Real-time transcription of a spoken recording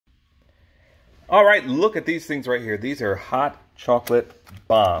All right, look at these things right here. These are hot chocolate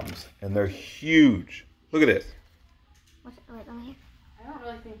bombs, and they're huge. Look at this. What's it on here? I don't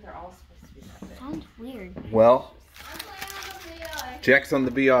really think they're all supposed to be that big. Sounds weird. Well, Jack's on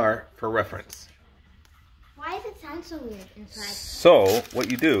the VR for reference. Why does it sound so weird inside? So,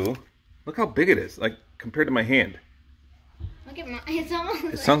 what you do, look how big it is, like compared to my hand. Look at my, it's almost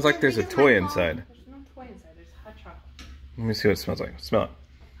It sounds like there's a toy inside. There's no toy inside. There's hot chocolate. Let me see what it smells like. Smell it.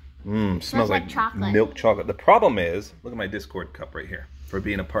 Mmm, smells like chocolate. milk chocolate. The problem is, look at my Discord cup right here for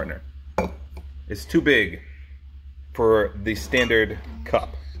being a partner. It's too big for the standard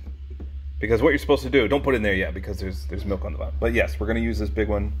cup. Because what you're supposed to do, don't put it in there yet because there's milk on the bottom. But yes, we're going to use this big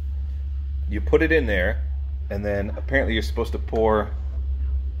one. You put it in there, and then apparently you're supposed to pour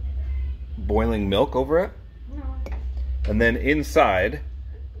boiling milk over it. No. And then inside,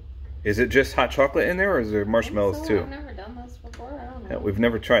 is it just hot chocolate in there, or is there marshmallows too? I've never done this before. I don't know. Yeah, we've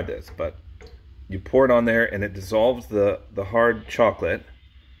never tried this, but you pour it on there, and it dissolves the hard chocolate,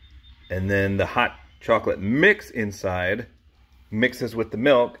 and then the hot chocolate mix inside mixes with the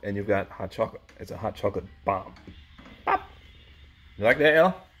milk, and you've got hot chocolate. It's a hot chocolate bomb. Pop. You like that,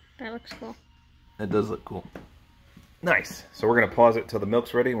 Elle? That looks cool. That does look cool. Nice. So we're gonna pause it till the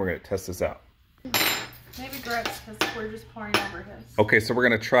milk's ready, and we're gonna test this out. Maybe Gret's, because we're just pouring over his. Okay, so we're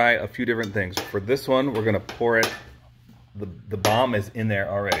gonna try a few different things. For this one, we're gonna pour it. The bomb is in there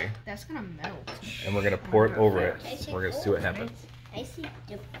already, That's gonna melt. and we're gonna pour it over it. We're gonna see what happens. I see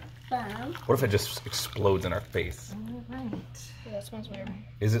the bomb. What if it just explodes in our face? Right. Yeah, that smells weird.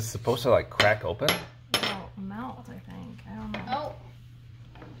 Is it supposed to like crack open? It'll melt, I think. I don't know. Oh,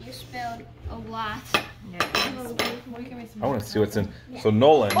 you spilled a lot. Yeah. Will you give me some I want to see what's in. Yeah. So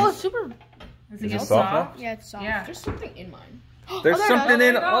Nolan, Oh, it's super. Is it it soft soft? Yeah, it's soft. Yeah. There's something in mine. there's there it something goes.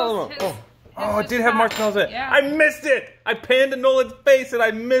 in There it all of goes. them. Oh, it His did is have soft. marshmallows in it. Yeah. I missed it. I panned to Nolan's face and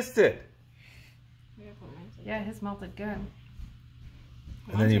I missed it. Yeah, his melted good.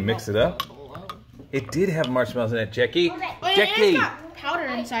 And then you mix it up. It did have marshmallows in it, Jackie. Jackie. It's got powder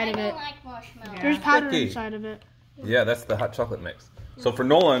inside of it. like marshmallows. Yeah. There's powder Jackie. inside of it. Yeah, that's the hot chocolate mix. So for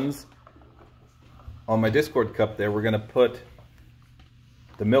Nolan's, on my Discord cup there, we're gonna put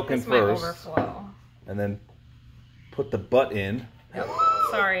the milk in This might first, overflow. and then put the butt in,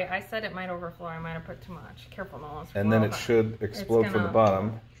 Sorry, I said it might overflow. I might have put too much. Careful, Nolan. and then it should explode from the gonna-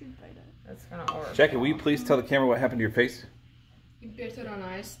 bottom. It's gonna overflow. Jackie, will you please tell the camera what happened to your face? You bit it on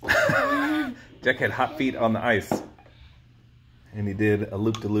ice. Jack had hot feet on the ice, and he did a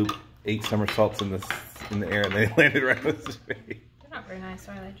loop-de-loop, 8 somersaults in the air, and then he landed right on his face. They're not very nice,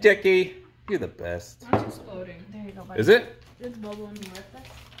 are they? Jackie, you're the best. It's exploding. There you go, buddy. Is it? It's bubbling.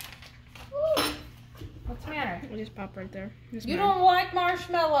 What's the matter? It just popped right there. You don't like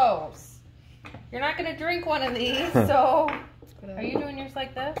marshmallows. You're not gonna drink one of these, so are you doing yours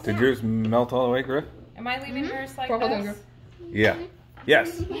like this? Did yours melt all the way, Griff? Am I leaving yours like Purple this? finger. Yeah.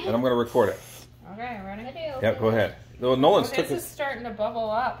 Yes. And I'm gonna record it. Okay, ready? Yeah, go ahead. Well, Nolan's This took is it. starting to bubble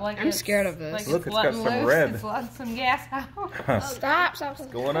up. Like I'm it's- scared of this. Like Look, it's got letting some loose, red. It's letting some gas out. Stop.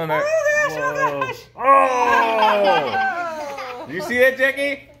 Going on there. Whoa. Oh! Did you see that,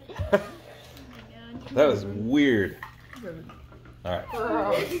 Jackie? That was weird. All right.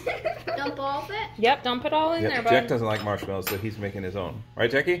 Dump all of it. Yep, dump it all in there, Yep, bud. Jack doesn't like marshmallows, so he's making his own.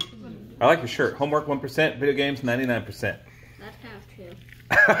 Right, Jackie? I like your shirt. Homework 1%, video games 99%. That's kind of true.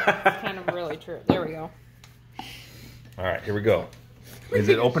 Kind of really true. There we go. All right, here we go. Is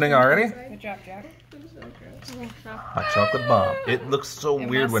it opening already? Good job, Jack. Hot chocolate bomb. It looks so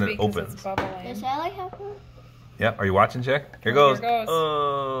weird when it opens. It's bubbling. Does that like happen? Yeah, are you watching, Jack? Here Here goes. goes.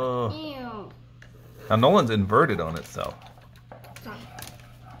 Oh. Ew. Now Nolan's inverted on itself. Stop.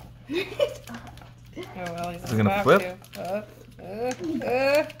 Oh, well, he's Is it gonna about flip? to.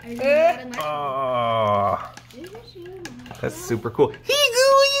 Oh, that's super cool. What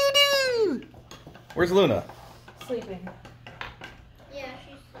you do? Where's Luna? Sleeping. Yeah,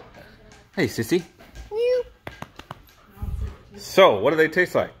 Hey, sissy. So, what do they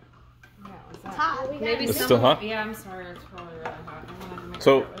taste like? she's hot. Maybe It's some still of hot? them- Yeah, I'm sorry. It's probably really hot. I wanted to make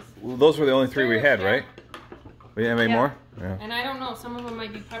So, sure it was- those were the only 3 we had, right? We didn't have any Yeah. more? Yeah. And I don't know. Some of them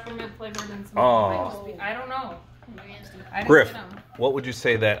might be peppermint flavored and some Oh. of them might just be. I don't know. I didn't Griff, get 'em. what would you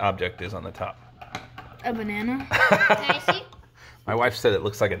say that object is on the top? A banana. Can I see? My wife said it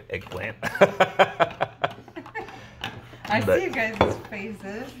looks like an eggplant. I But- see you guys'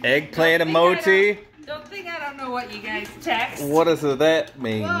 faces. Eggplant emoji? Don't think I don't know what you guys text. What does that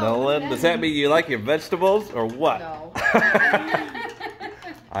mean, Nolan? Does that mean you like your vegetables or what? No.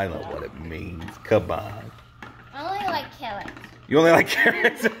 I know what it means. Come on. I only like carrots. You only like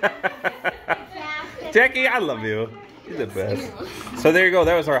carrots? Jackie, I love you. You're the best. So there you go.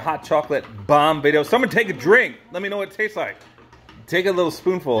 That was our hot chocolate bomb video. Someone take a drink. Let me know what it tastes like. Take a little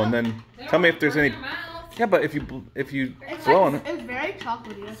spoonful and then tell me if there's any. Yeah, but if you blow on it. It's very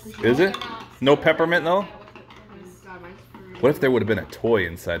chocolatey. That's for sure. Is it? No peppermint though? What if there would have been a toy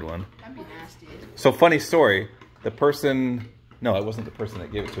inside one? That'd be nasty. So funny story. The person. No, it wasn't the person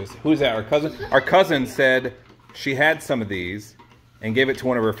that gave it to us. Who's that? Our cousin? Our cousin said she had some of these and gave it to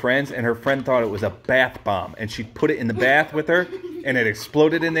one of her friends, and her friend thought it was a bath bomb. And she put it in the bath with her, and it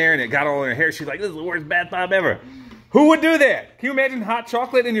exploded in there, and it got all in her hair. She's like, this is the worst bath bomb ever. Who would do that? Can you imagine hot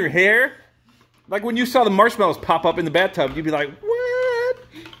chocolate in your hair? Like when you saw the marshmallows pop up in the bathtub, you'd be like, what?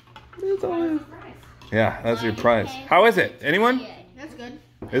 That's all it is. Yeah, that's your prize. How is it? Anyone? That's good.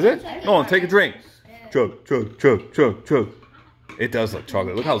 Is it? No, take a drink. Chug, chug, chug, chug, chug. It does look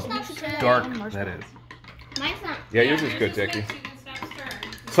chocolate. Look how dark that is. Mine's not. Yeah, yours is good, Jackie.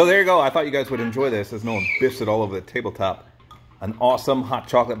 So there you go. I thought you guys would enjoy this as Nolan biffs it all over the tabletop. An awesome hot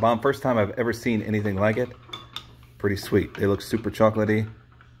chocolate bomb. First time I've ever seen anything like it. Pretty sweet. They look super chocolatey.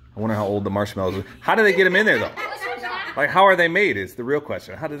 I wonder how old the marshmallows are. How do they get them in there, though? Like, how are they made is the real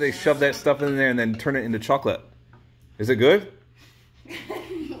question. How do they shove that stuff in there and then turn it into chocolate? Is it good?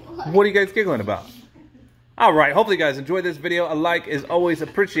 What are you guys giggling about? All right. Hopefully, you guys enjoyed this video. A like is always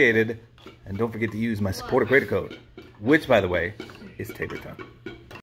appreciated. And don't forget to use my supporter creator code, which, by the way, is Tabor Time.